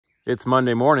It's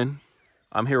Monday morning.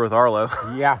 I'm here with Arlo.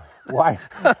 Yeah, why?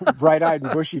 Bright-eyed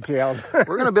and bushy-tailed.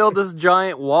 We're gonna build this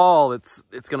giant wall. It's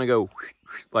gonna go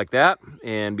like that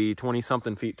and be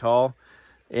 20-something feet tall.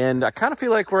 And I kind of feel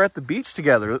like we're at the beach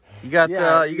together. You got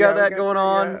that going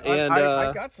on, and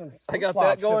I got some. I got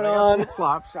that going on.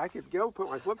 Flip-flops. I could go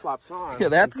put my flip-flops on. Yeah,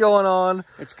 that's going on.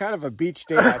 It's kind of a beach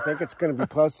day. I think it's going to be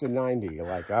close to 90. You're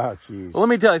like, oh, geez. Well, let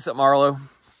me tell you something, Arlo.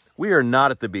 We are not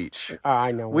at the beach.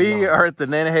 I know. We are at the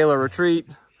Nantahala retreat,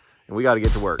 and we got to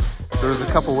get to work. There's a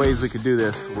couple ways we could do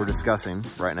this we're discussing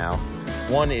right now.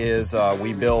 One is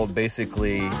we build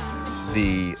basically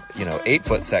the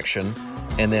 8-foot section,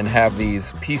 and then have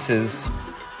these pieces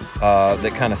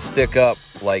that kind of stick up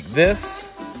like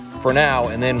this for now,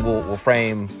 and then we'll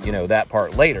frame that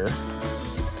part later.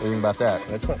 What do you think about that?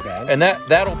 That's not bad. And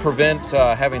that'll prevent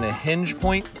having a hinge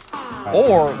point,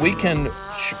 or we can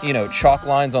chalk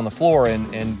lines on the floor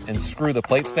and screw the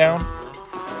plates down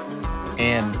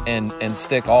and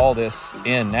stick all this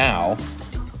in now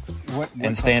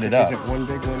and stand it up. Is it one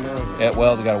big window? Yeah,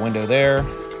 well, we got a window there,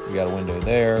 we got a window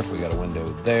there, we got a window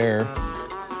there.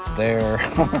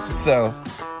 So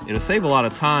it'll save a lot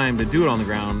of time to do it on the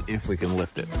ground if we can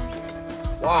lift it.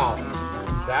 Wow,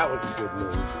 that was a good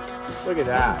move. Look at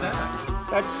that. What is that?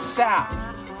 That's sap.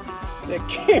 That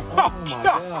came out.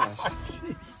 Oh my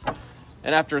gosh.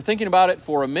 And after thinking about it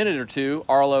for a minute or two,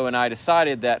 Arlo and I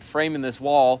decided that framing this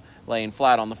wall, laying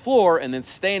flat on the floor, and then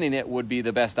standing it would be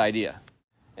the best idea.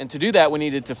 And to do that, we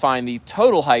needed to find the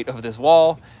total height of this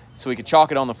wall so we could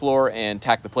chalk it on the floor and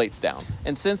tack the plates down.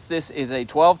 And since this is a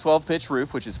 12 pitch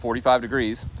roof, which is 45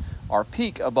 degrees, our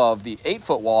peak above the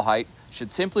 8-foot wall height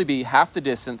should simply be half the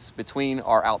distance between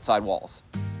our outside walls.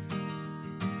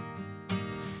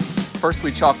 First,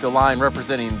 we chalked a line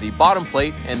representing the bottom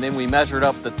plate, and then we measured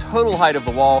up the total height of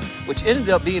the wall, which ended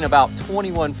up being about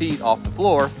 21 feet off the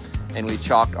floor, and we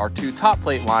chalked our 2 top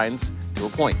plate lines to a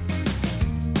point.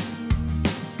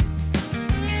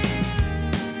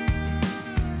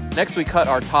 Next, we cut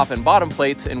our top and bottom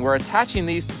plates, and we're attaching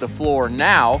these to the floor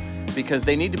now because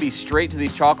they need to be straight to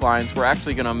these chalk lines. We're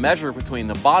actually going to measure between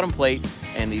the bottom plate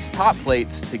and these top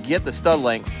plates to get the stud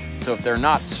lengths, so if they're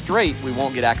not straight, we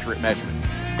won't get accurate measurements.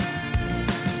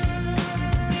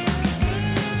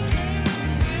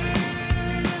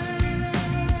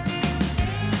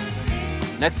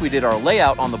 Next, we did our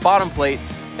layout on the bottom plate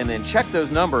and then checked those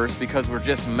numbers because we're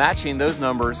just matching those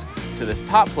numbers to this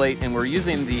top plate, and we're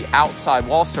using the outside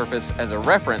wall surface as a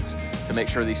reference to make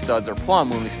sure these studs are plumb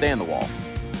when we stand the wall.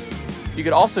 You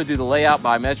could also do the layout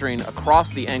by measuring across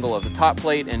the angle of the top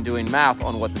plate and doing math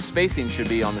on what the spacing should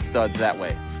be on the studs that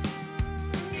way.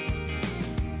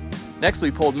 Next,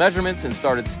 we pulled measurements and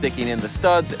started sticking in the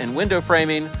studs and window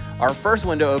framing. Our first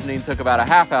window opening took about a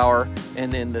half hour,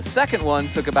 and then the second one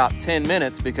took about 10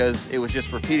 minutes because it was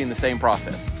just repeating the same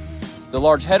process. The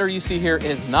large header you see here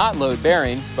is not load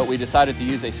bearing, but we decided to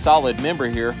use a solid member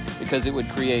here because it would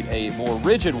create a more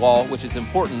rigid wall, which is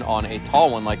important on a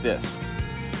tall one like this.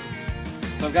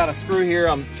 So I've got a screw here.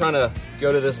 I'm trying to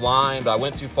go to this line, but I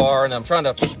went too far, and I'm trying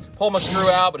to pull my screw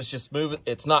out, but it's just moving.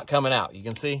 It's not coming out. You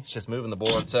can see it's just moving the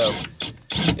board. So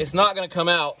it's not going to come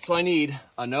out. So I need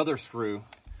another screw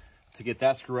to get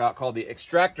that screw out, called the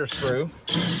extractor screw.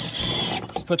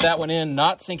 Just put that one in,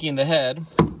 not sinking the head.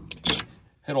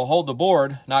 It'll hold the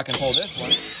board. Now I can pull this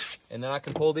one, and then I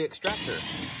can pull the extractor.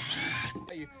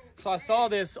 So I saw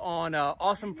this on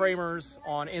Awesome Framers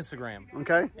on Instagram.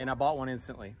 Okay. And I bought one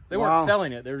instantly. They weren't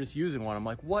selling it. They were just using one. I'm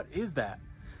like, what is that?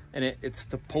 And it's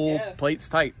to pull plates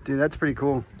tight. Dude, that's pretty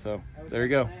cool. So there you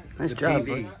go. Nice job.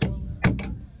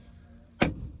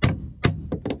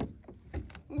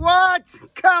 What?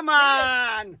 Come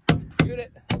on! Shoot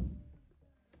it.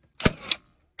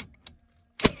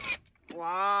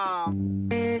 Wow.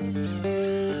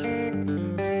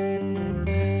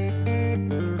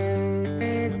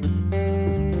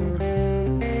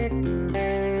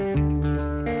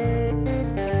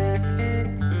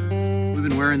 We've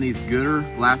been wearing these Gooder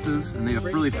glasses, and they have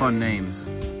really fun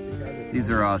names. These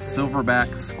are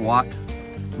Silverback Squat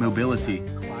Mobility.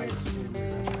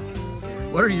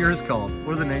 What are yours called?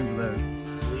 What are the names of those?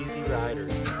 Sleazy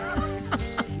Riders.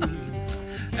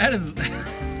 That is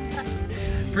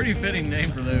pretty fitting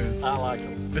name for those. I like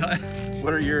them.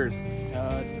 What are yours?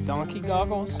 Donkey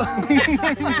goggles. What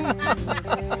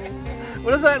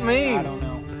does that mean? I don't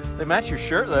know. They match your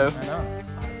shirt though. I know.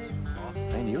 That's awesome.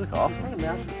 Man, you look awesome.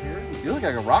 You look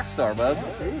like a rock star, bud.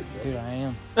 Dude, I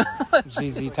am.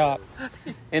 ZZ Top.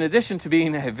 In addition to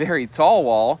being a very tall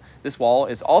wall, this wall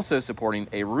is also supporting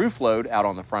a roof load out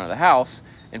on the front of the house.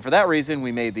 And for that reason,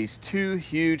 we made these 2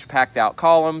 huge packed out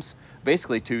columns,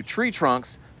 basically 2 tree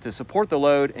trunks, to support the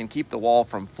load and keep the wall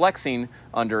from flexing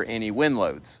under any wind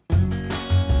loads.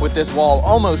 With this wall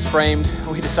almost framed,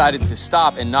 we decided to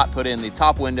stop and not put in the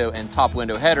top window and top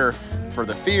window header for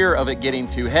the fear of it getting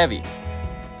too heavy.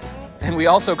 And we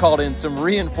also called in some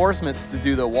reinforcements to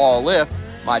do the wall lift,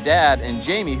 my dad and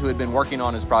Jaime, who had been working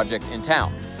on his project in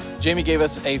town. Jaime gave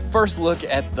us a first look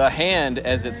at the hand,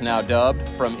 as it's now dubbed,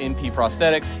 from NP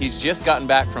Prosthetics. He's just gotten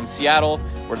back from Seattle,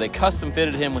 where they custom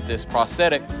fitted him with this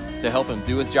prosthetic to help him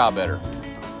do his job better.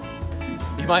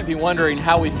 You might be wondering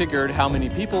how we figured how many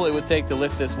people it would take to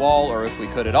lift this wall, or if we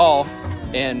could at all.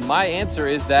 And my answer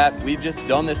is that we've just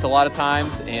done this a lot of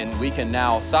times, and we can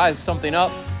now size something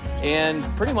up and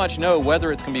pretty much know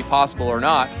whether it's gonna be possible or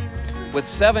not. With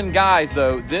 7 guys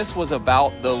though, this was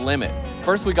about the limit.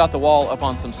 First, we got the wall up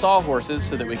on some sawhorses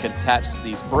so that we could attach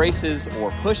these braces, or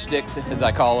push sticks as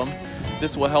I call them.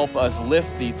 This will help us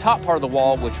lift the top part of the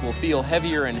wall, which will feel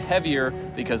heavier and heavier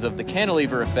because of the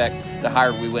cantilever effect the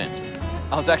higher we went.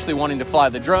 I was actually wanting to fly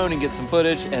the drone and get some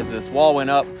footage as this wall went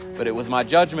up, but it was my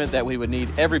judgment that we would need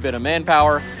every bit of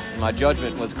manpower, and my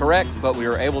judgment was correct, but we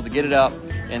were able to get it up,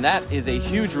 and that is a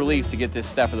huge relief to get this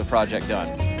step of the project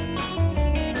done.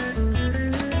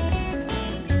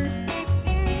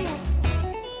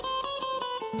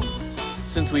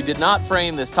 Since we did not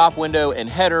frame this top window and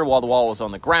header while the wall was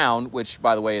on the ground, which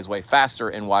by the way is way faster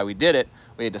and why we did it,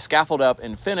 we had to scaffold up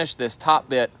and finish this top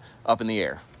bit up in the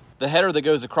air. The header that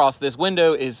goes across this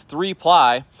window is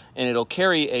 3-ply, and it'll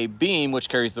carry a beam which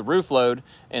carries the roof load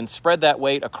and spread that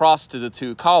weight across to the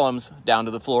 2 columns down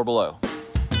to the floor below. You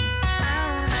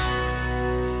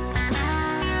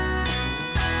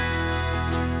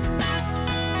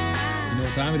know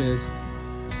what time it is.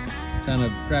 Time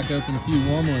to crack open a few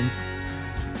warm ones.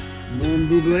 Warm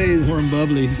bubblies. Warm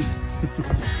bubblies.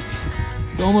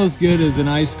 It's almost good as an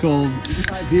ice cold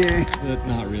IPA. but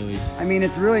not really. I mean,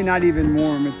 it's really not even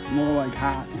warm. It's more like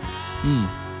hot.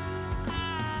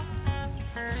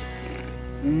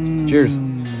 Cheers.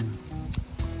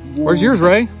 Where's yours,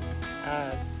 Ray?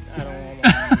 I don't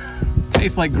know.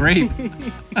 Tastes like grape.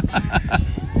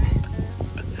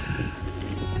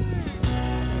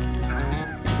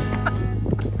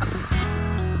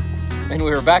 And we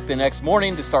were back the next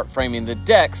morning to start framing the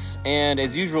decks, and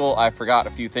as usual, I forgot a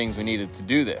few things we needed to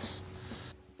do this.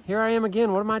 Here I am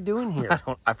again. What am I doing here?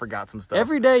 I forgot some stuff.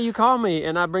 Every day you call me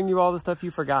and I bring you all the stuff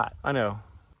you forgot. I know.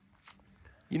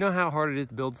 You know how hard it is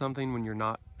to build something when you're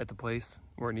not at the place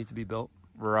where it needs to be built?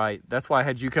 Right. That's why I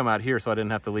had you come out here so I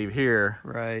didn't have to leave here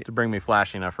Right. to bring me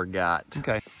flashing. I forgot.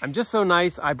 Okay. I'm just so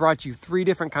nice, I brought you 3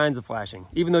 different kinds of flashing,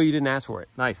 even though you didn't ask for it.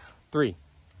 Nice. 3.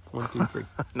 1, 2, 3.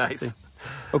 Nice. See?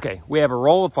 Okay, we have a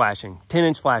roll of flashing,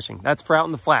 10-inch flashing. That's for out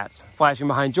in the flats. Flashing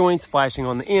behind joints, flashing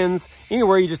on the ends,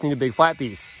 anywhere you just need a big flat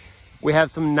piece. We have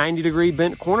some 90-degree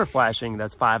bent corner flashing.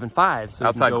 That's 5 and 5. So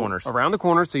outside you can go corners. around the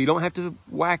corner, so you don't have to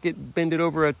whack it, bend it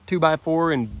over a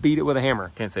 2x4 and beat it with a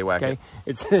hammer. Can't say whack it.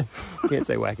 It's can't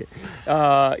say whack it.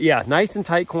 Yeah, nice and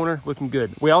tight corner, looking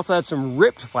good. We also have some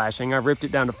ripped flashing. I ripped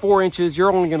it down to 4 inches.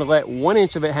 You're only going to let 1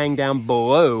 inch of it hang down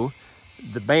below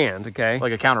the band, okay?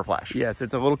 Like a counter flash. Yes,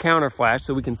 it's a little counter flash,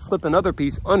 so we can slip another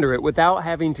piece under it without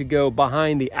having to go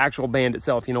behind the actual band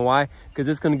itself. You know why? Because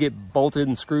it's going to get bolted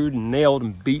and screwed and nailed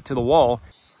and beat to the wall.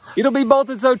 It'll be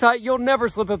bolted so tight you'll never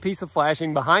slip a piece of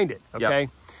flashing behind it, okay? Yep.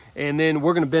 And then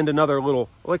we're going to bend another little,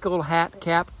 like a little hat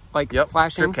cap, like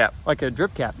flashing. Drip cap. Like a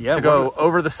drip cap, yeah. To go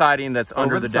over the siding that's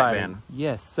under the deck siding. band.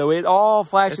 Yes, so it all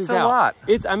flashes It's out. a lot.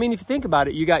 It's, I mean, if you think about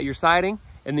it, you got your siding,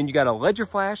 and then you got a ledger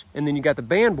flash, and then you got the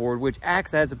band board, which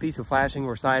acts as a piece of flashing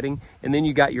or siding, and then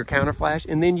you got your counter flash,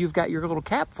 and then you've got your little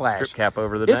cap flash. Drip cap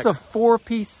over the decks. It's a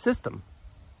 4-piece system,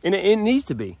 and it needs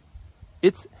to be.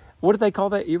 It's, what do they call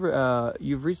that?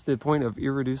 You've reached the point of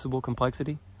irreducible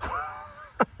complexity.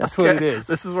 That's what it is.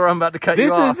 This is where I'm about to cut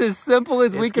you off. This is as simple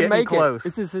as we can make close. it.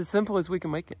 This is as simple as we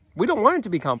can make it. We don't want it to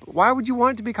be complicated. Why would you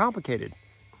want it to be complicated?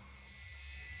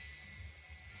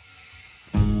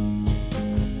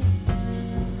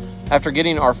 After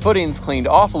getting our footings cleaned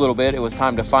off a little bit, it was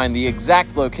time to find the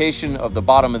exact location of the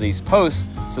bottom of these posts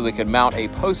so we could mount a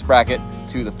post bracket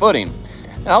to the footing.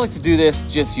 And I like to do this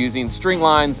just using string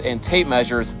lines and tape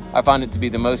measures. I find it to be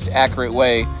the most accurate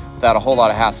way without a whole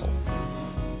lot of hassle.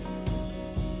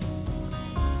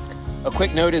 A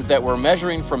quick note is that we're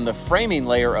measuring from the framing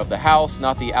layer of the house,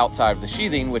 not the outside of the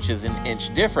sheathing, which is an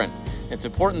inch different. It's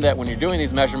important that when you're doing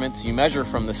these measurements, you measure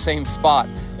from the same spot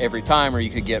every time, or you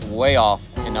could get way off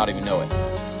and not even know it.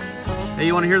 Hey,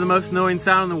 you want to hear the most annoying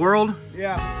sound in the world?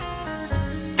 Yeah.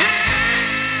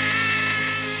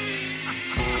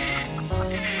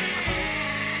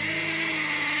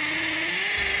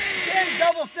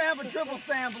 Double stamp and triple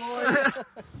stamp, Lloyd.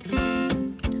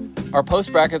 Our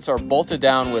post brackets are bolted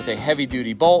down with a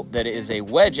heavy-duty bolt that is a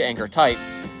wedge anchor type.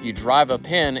 You drive a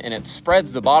pin and it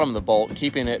spreads the bottom of the bolt,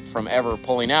 keeping it from ever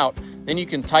pulling out. Then you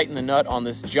can tighten the nut on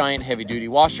this giant heavy-duty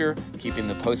washer, keeping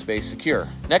the post base secure.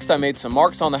 Next, I made some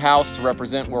marks on the house to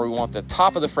represent where we want the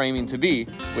top of the framing to be,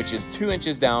 which is 2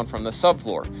 inches down from the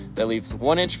subfloor. That leaves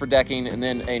 1 inch for decking and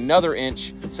then another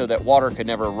inch so that water could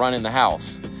never run in the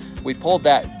house. We pulled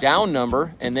that down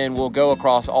number, and then we'll go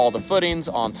across all the footings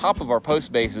on top of our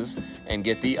post bases and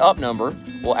get the up number.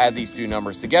 We'll add these two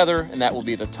numbers together, and that will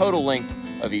be the total length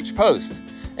of each post.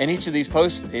 And each of these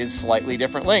posts is slightly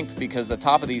different length because the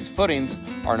top of these footings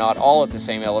are not all at the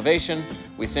same elevation.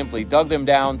 We simply dug them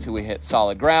down till we hit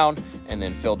solid ground and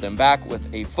then filled them back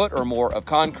with a foot or more of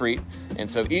concrete. And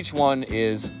so each one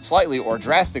is slightly or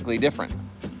drastically different.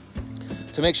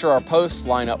 To make sure our posts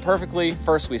line up perfectly,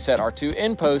 first we set our 2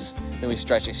 end posts, then we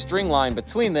stretch a string line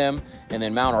between them, and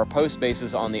then mount our post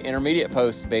bases on the intermediate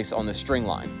posts based on the string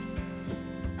line.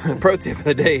 Pro tip of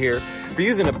the day here, if you're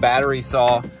using a battery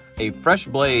saw, a fresh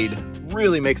blade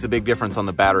really makes a big difference on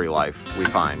the battery life, we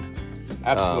find.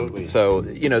 Absolutely. So,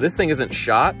 you know, this thing isn't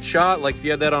shot. Like if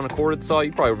you had that on a corded saw,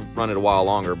 you'd probably run it a while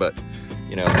longer, but,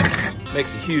 you know,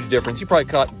 makes a huge difference. You probably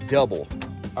cut double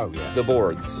the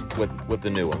boards with the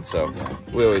new one, so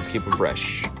we always keep them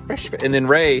fresh. And then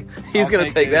Ray, he's gonna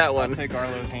take that one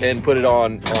and put it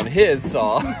on his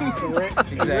saw.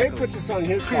 Ray puts this on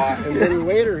his saw, and then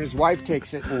later his wife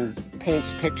takes it and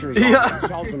paints pictures on it and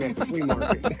sells them at the flea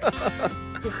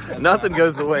market. Nothing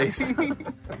goes to waste.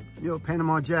 Yo,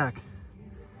 Panama Jack,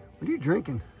 what are you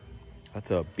drinking?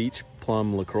 That's a beach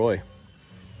plum LaCroix.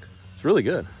 It's really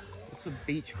good. It's a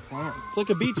beach plum. It's like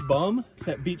a beach bum. It's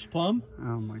that beach plum.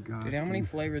 Oh my gosh. Dude, how many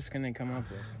flavors can they come up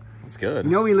with? It's good.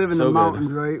 You know we live in So the good.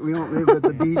 mountains, right? We don't live at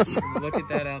the beach. Look at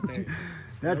that out there.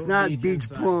 That's No not beach beach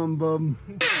inside. plum, bub.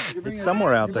 It's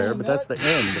somewhere out there, but that's the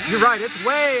end. You're right, it's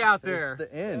way out there.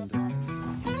 It's the end.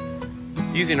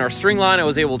 Using our string line, I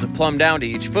was able to plumb down to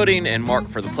each footing and mark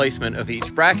for the placement of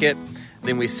each bracket.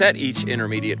 Then we set each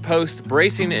intermediate post,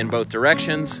 bracing in both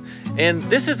directions. And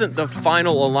this isn't the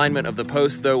final alignment of the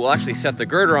post, though. We'll actually set the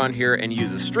girder on here and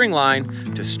use a string line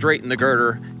to straighten the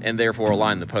girder and therefore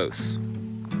align the posts.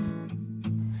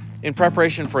 In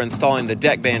preparation for installing the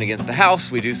deck band against the house,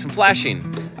 we do some flashing.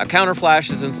 A counter flash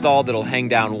is installed that'll hang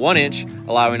down 1 inch,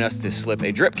 allowing us to slip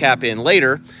a drip cap in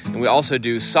later. And we also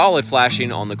do solid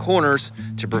flashing on the corners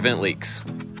to prevent leaks.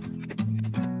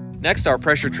 Next, our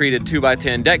pressure-treated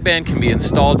 2x10 deck band can be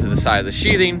installed to the side of the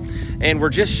sheathing, and we're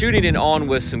just shooting it on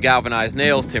with some galvanized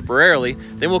nails temporarily.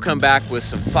 Then we'll come back with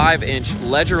some 5-inch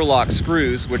ledger lock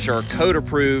screws, which are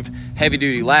code-approved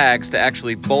heavy-duty lags to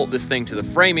actually bolt this thing to the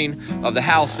framing of the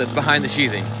house that's behind the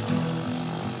sheathing.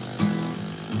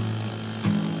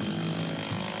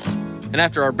 And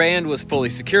after our band was fully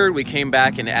secured, we came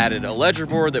back and added a ledger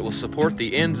board that will support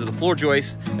the ends of the floor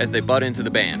joists as they butt into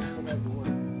the band.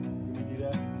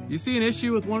 You see an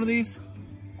issue with one of these?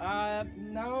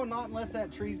 No, not unless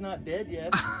that tree's not dead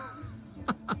yet.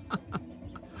 I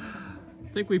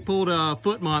think we pulled a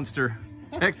foot monster.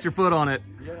 Extra foot on it.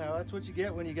 You know, that's what you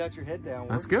get when you got your head down.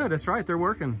 That's good, that's right, they're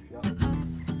working.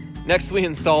 Next, we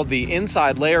installed the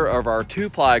inside layer of our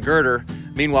 2-ply girder.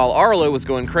 Meanwhile, Arlo was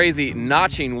going crazy,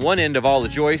 notching one end of all the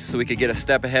joists so we could get a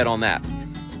step ahead on that.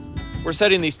 We're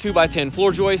setting these 2x10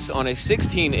 floor joists on a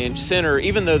 16-inch center.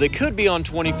 Even though they could be on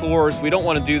 24s, we don't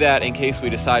want to do that in case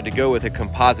we decide to go with a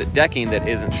composite decking that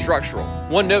isn't structural.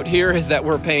 One note here is that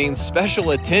we're paying special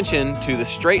attention to the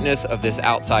straightness of this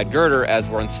outside girder as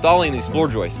we're installing these floor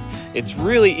joists. It's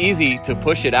really easy to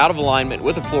push it out of alignment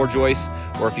with a floor joist,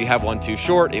 or if you have one too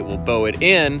short, it will bow it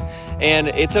in. And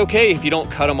it's okay if you don't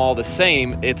cut them all the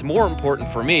same. It's more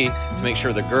important for me to make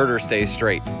sure the girder stays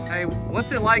straight. Hey,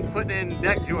 what's it like putting in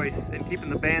deck joists and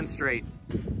keeping the band straight?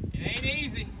 It ain't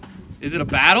easy. Is it a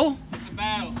battle? It's a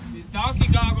battle. These donkey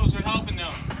goggles are helping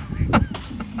though.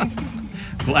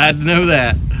 Glad to know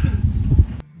that.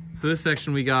 So this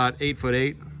section we got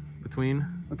 8'8" between.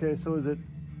 Okay, so is it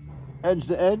edge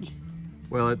to edge?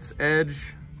 Well, it's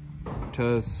edge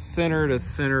to center to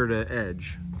center to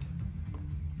edge.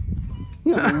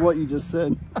 You don't know what you just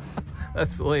said.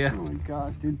 That's Leah. Oh my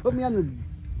gosh, dude. Put me on the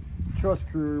truss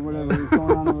crew or whatever is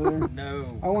going on over there.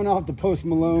 No. I went off the Post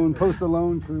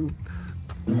Alone crew.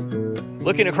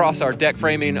 Looking across our deck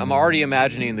framing, I'm already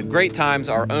imagining the great times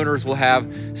our owners will have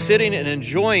sitting and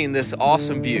enjoying this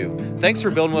awesome view. Thanks for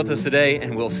building with us today,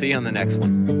 and we'll see you on the next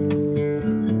one.